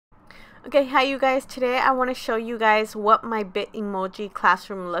Okay, hi you guys. Today I want to show you guys what my Bitmoji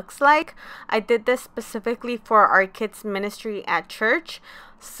classroom looks like. I did this specifically for our kids ministry at church.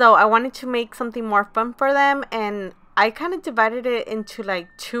 So I wanted to make something more fun for them, and I kind of divided it into like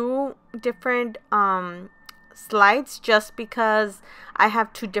two different slides just because I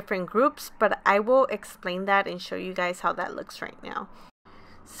have two different groups, but I will explain that and show you guys how that looks right now.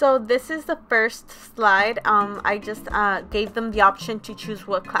 So this is the first slide. I just gave them the option to choose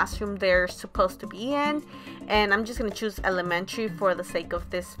what classroom they're supposed to be in, and I'm just going to choose elementary for the sake of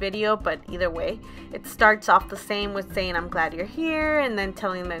this video, but either way, it starts off the same with saying I'm glad you're here, and then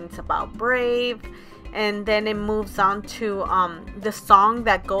telling them it's about Brave, and then it moves on to the song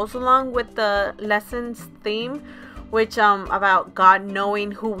that goes along with the lesson's theme, which about God knowing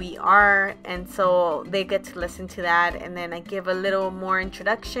who we are, and so they get to listen to that, and then I give a little more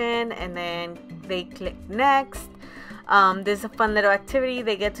introduction, and then they click next. There's a fun little activity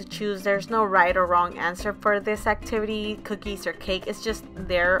they get to choose. There's no right or wrong answer for this activity, cookies or cake. It's just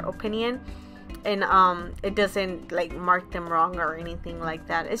their opinion, and it doesn't like mark them wrong or anything like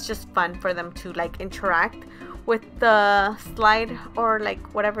that. It's just fun for them to like interact with the slide, or like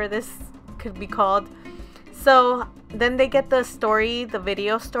whatever this could be called. So then they get the story, the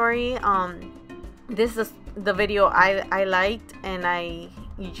video story. This is the video I liked, and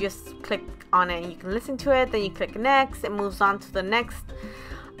you just click on it and you can listen to it. Then you click next. It moves on to the next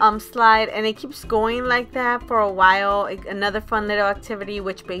slide, and it keeps going like that for a while. Another fun little activity,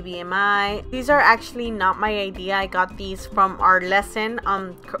 which baby am I? These are actually not my idea. I got these from our lesson,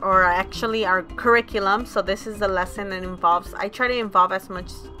 or actually our curriculum. So this is the lesson that involves. I try to involve as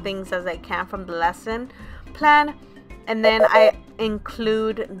much things as I can from the lesson plan, and then I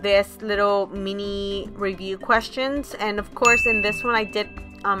include this little mini review questions, and of course in this one I did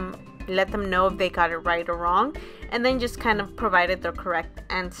let them know if they got it right or wrong, and then just kind of provided the correct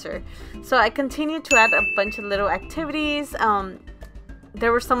answer. So I continued to add a bunch of little activities.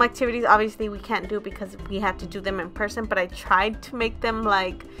 There were some activities obviously we can't do because we had to do them in person, but I tried to make them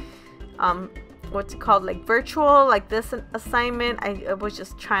like what's it called, like virtual, like this assignment. I was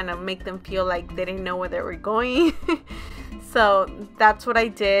just trying to make them feel like they didn't know where they were going. So that's what I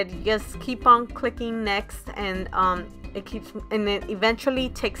did. You just keep on clicking next, and it eventually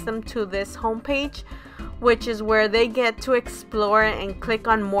takes them to this homepage, which is where they get to explore and click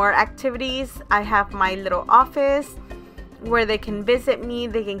on more activities. I have my little office where they can visit me.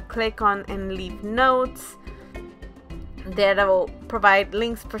 They can click on and leave notes that will provide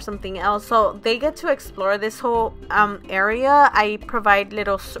links for something else. So they get to explore this whole area. I provide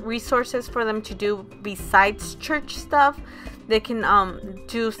little resources for them to do besides church stuff. They can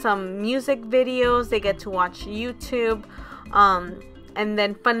do some music videos. They get to watch YouTube, and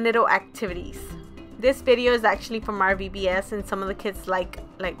then fun little activities. This video is actually from our VBS, and some of the kids like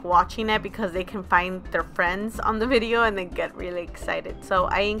watching it because they can find their friends on the video and they get really excited. So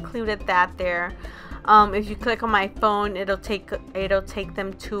I included that there. If you click on my phone, it'll take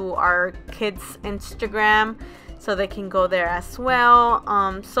them to our kids' Instagram, so they can go there as well.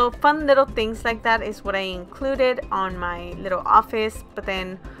 So fun little things like that is what I included on my little office. But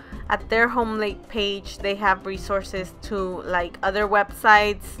then at their homepage page, they have resources to like other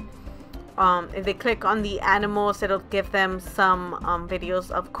websites. If they click on the animals, it'll give them some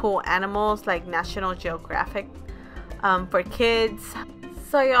videos of cool animals like National Geographic for kids.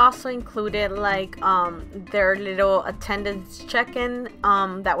 So I also included like their little attendance check-in.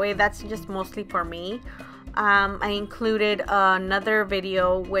 That way, that's just mostly for me. I included another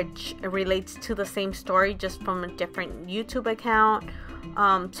video which relates to the same story, just from a different YouTube account.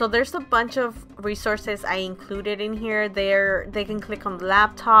 So there's a bunch of resources I included in here. They can click on the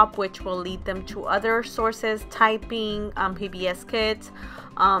laptop, which will lead them to other sources, typing, PBS Kids,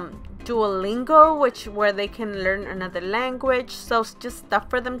 Duolingo, where they can learn another language. So it's just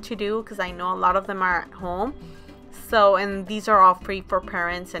stuff for them to do, because I know a lot of them are at home. So, and these are all free for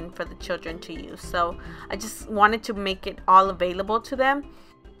parents and for the children to use. So I just wanted to make it all available to them.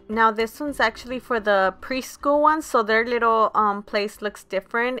 Now this one's actually for the preschool ones, so their little place looks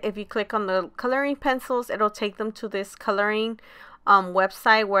different. If you click on the coloring pencils, it'll take them to this coloring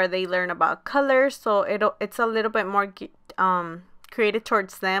website where they learn about colors. So it's a little bit more created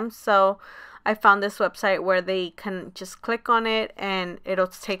towards them. So I found this website where they can just click on it and it'll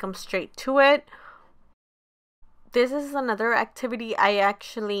take them straight to it. This is another activity I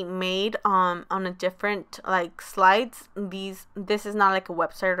actually made on a different like slides. This is not like a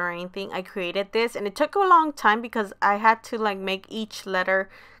website or anything. I created this, and it took a long time because I had to like make each letter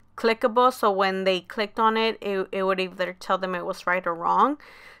clickable, so when they clicked on it, it would either tell them it was right or wrong.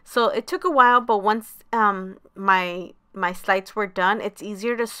 So it took a while, but once my my slides were done. It's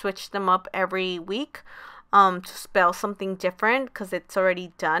easier to switch them up every week to spell something different because it's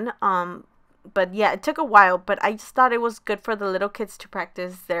already done. But yeah, it took a while, but I just thought it was good for the little kids to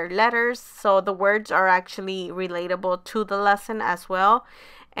practice their letters, so the words are actually relatable to the lesson as well.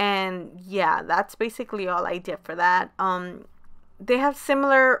 And yeah, that's basically all I did for that. They have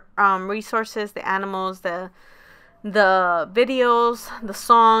similar resources, the animals, the videos, the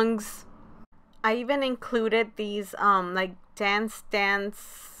songs. I even included these like dance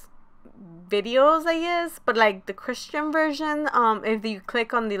videos, I guess, but like the Christian version. If you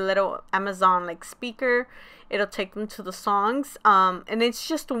click on the little Amazon like speaker, it'll take them to the songs. And it's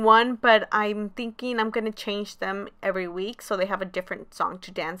just one, but I'm thinking I'm gonna change them every week so they have a different song to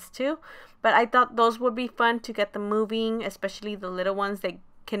dance to. But I thought those would be fun to get them moving, especially the little ones. They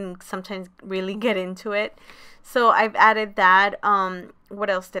can sometimes really get into it. So I've added that. What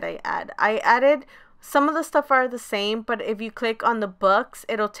else did I add? I added, some of the stuff are the same, but if you click on the books,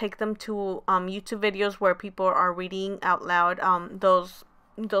 it'll take them to YouTube videos where people are reading out loud those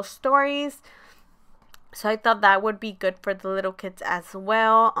stories. So I thought that would be good for the little kids as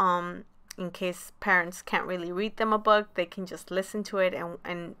well. In case parents can't really read them a book, they can just listen to it,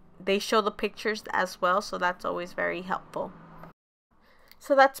 and they show the pictures as well, so that's always very helpful.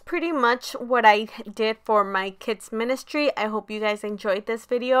 So that's pretty much what I did for my kids ministry. I hope you guys enjoyed this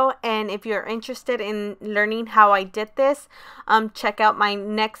video, and if you're interested in learning how I did this, check out my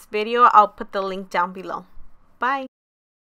next video. I'll put the link down below. Bye.